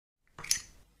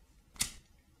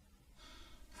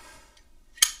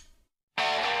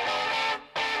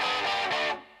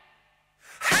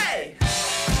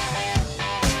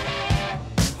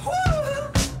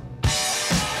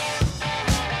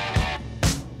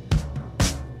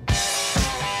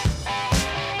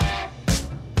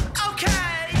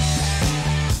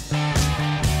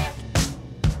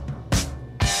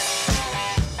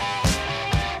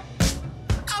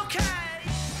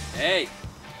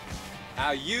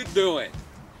How you doing?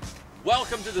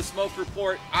 Welcome to the Smoke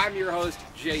Report. I'm your host,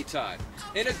 Jay Todd.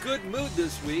 In a good mood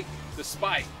this week,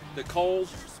 despite the cold,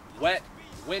 wet,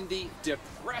 windy,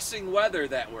 depressing weather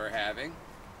that we're having.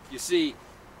 You see,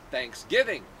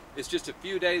 Thanksgiving is just a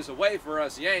few days away for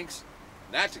us Yanks.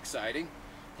 That's exciting.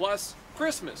 Plus,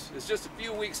 Christmas is just a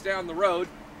few weeks down the road.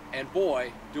 And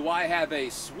boy, do I have a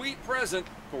sweet present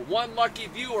for one lucky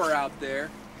viewer out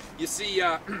there. You see,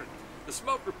 the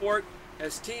Smoke Report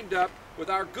has teamed up with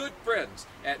our good friends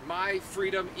at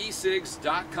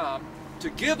myfreedomecigs.com to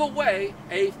give away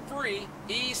a free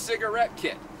e-cigarette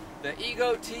kit. The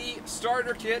Ego T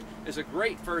Starter Kit is a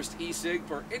great first e-cig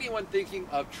for anyone thinking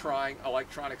of trying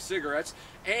electronic cigarettes,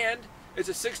 and it's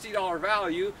a $60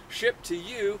 value shipped to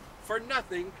you for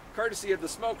nothing, courtesy of the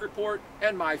Smoke Report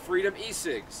and My Freedom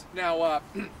E-Cigs. Now, a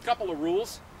couple of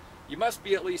rules. You must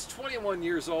be at least 21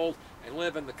 years old and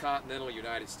live in the continental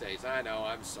United States. I know,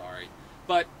 I'm sorry.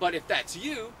 But if that's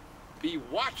you, be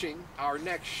watching our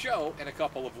next show in a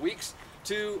couple of weeks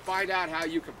to find out how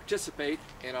you can participate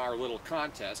in our little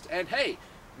contest. And hey,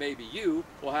 maybe you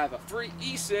will have a free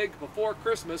e-cig before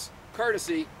Christmas,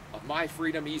 courtesy of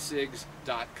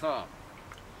myfreedomecigs.com.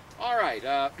 All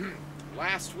right,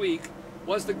 last week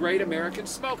was the Great American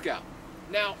Smokeout.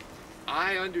 Now,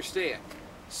 I understand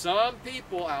some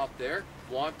people out there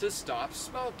want to stop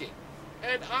smoking,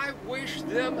 and I wish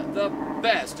them the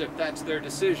best if that's their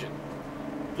decision.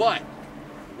 But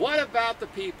what about the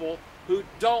people who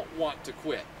don't want to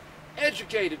quit?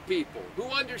 Educated people who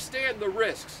understand the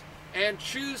risks and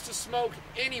choose to smoke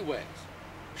anyways.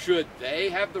 Should they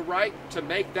have the right to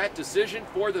make that decision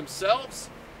for themselves?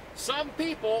 Some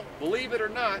people, believe it or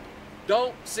not,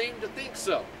 don't seem to think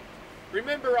so.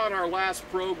 Remember on our last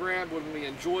program when we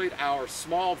enjoyed our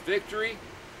small victory?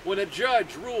 When a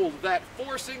judge ruled that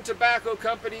forcing tobacco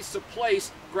companies to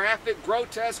place graphic,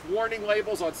 grotesque warning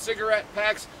labels on cigarette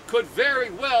packs could very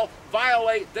well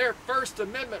violate their First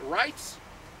Amendment rights?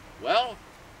 Well,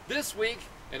 this week,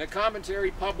 in a commentary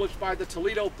published by the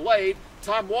Toledo Blade,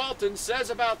 Tom Walton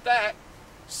says about that,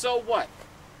 so what?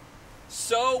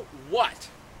 So what?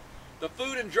 The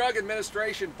Food and Drug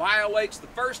Administration violates the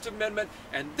First Amendment,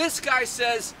 and this guy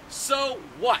says, so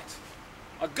what?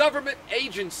 A government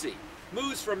agency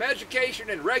moves from education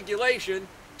and regulation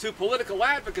to political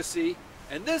advocacy,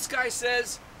 and this guy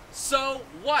says, so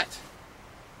what?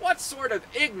 What sort of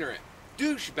ignorant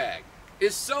douchebag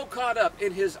is so caught up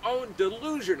in his own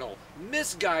delusional,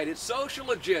 misguided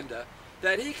social agenda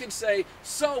that he can say,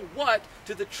 so what,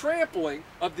 to the trampling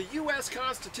of the U.S.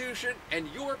 Constitution and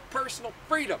your personal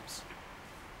freedoms?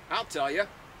 I'll tell you.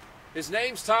 His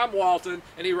name's Tom Walton,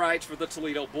 and he writes for the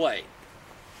Toledo Blade.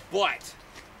 But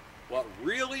what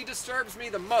really disturbs me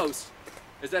the most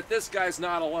is that this guy's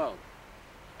not alone.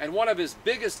 And one of his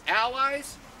biggest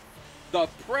allies, the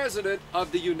President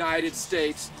of the United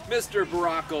States, Mr.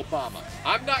 Barack Obama.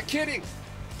 I'm not kidding.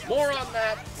 More on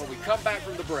that when we come back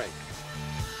from the break.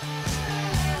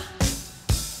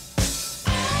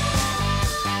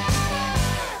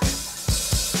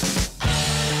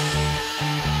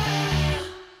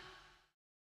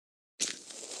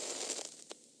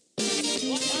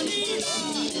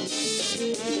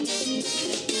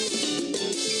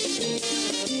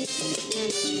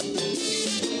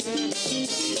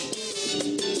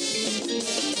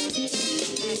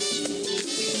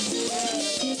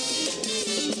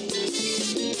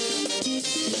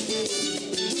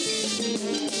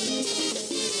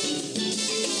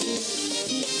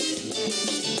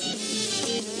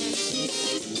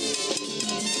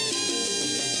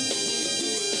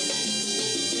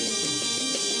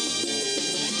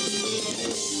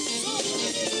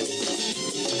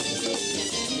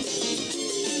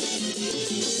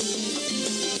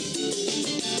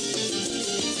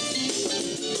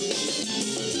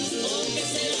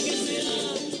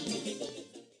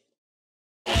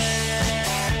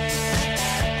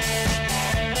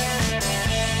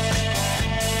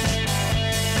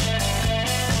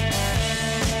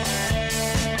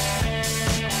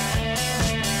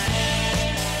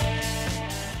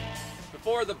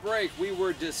 Before the break, we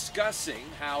were discussing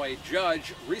how a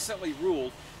judge recently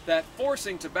ruled that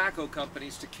forcing tobacco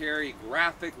companies to carry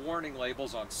graphic warning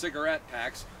labels on cigarette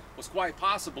packs was quite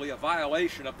possibly a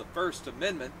violation of the First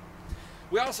Amendment.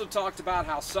 We also talked about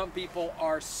how some people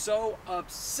are so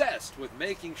obsessed with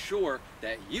making sure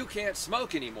that you can't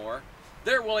smoke anymore,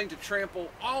 they're willing to trample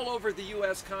all over the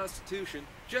U.S. Constitution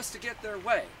just to get their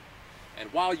way. And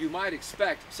while you might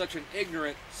expect such an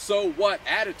ignorant so what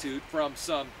attitude from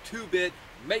some two-bit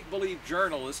make-believe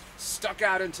journalist stuck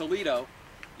out in Toledo,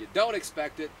 you don't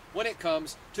expect it when it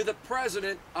comes to the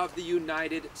President of the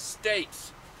United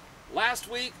States. Last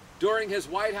week, During his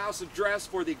White House address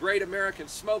for the Great American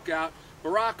Smokeout,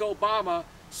 Barack Obama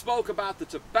spoke about the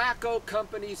tobacco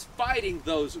companies fighting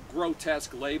those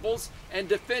grotesque labels and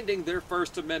defending their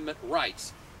First Amendment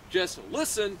rights. Just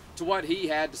listen to what he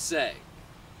had to say.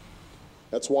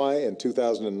 That's why in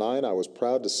 2009 I was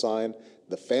proud to sign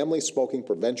the Family Smoking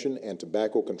Prevention and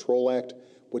Tobacco Control Act,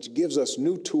 which gives us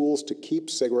new tools to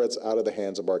keep cigarettes out of the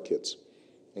hands of our kids,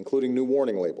 including new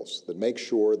warning labels that make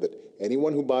sure that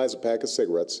anyone who buys a pack of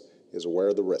cigarettes is aware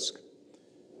of the risk.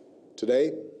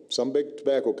 Today, some big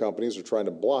tobacco companies are trying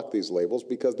to block these labels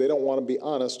because they don't want to be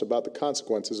honest about the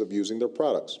consequences of using their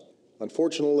products.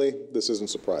 Unfortunately, this isn't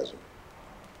surprising.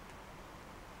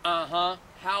 How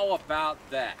about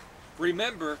that?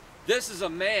 Remember, this is a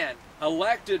man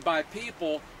elected by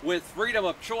people with freedom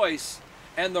of choice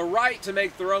and the right to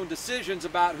make their own decisions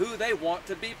about who they want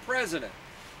to be president.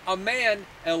 A man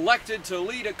elected to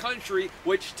lead a country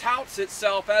which touts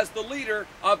itself as the leader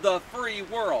of the free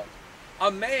world.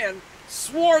 A man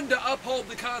sworn to uphold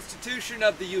the Constitution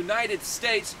of the United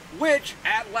States, which,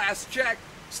 at last check,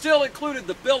 still included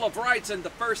the Bill of Rights and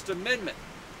the First Amendment.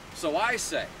 So I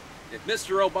say, if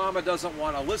Mr. Obama doesn't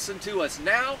want to listen to us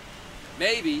now,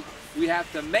 maybe we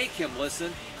have to make him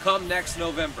listen come next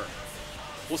November.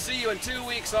 We'll see you in 2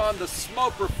 weeks on The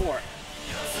Smoke Report.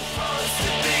 You're supposed to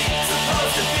be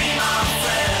my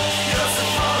friend.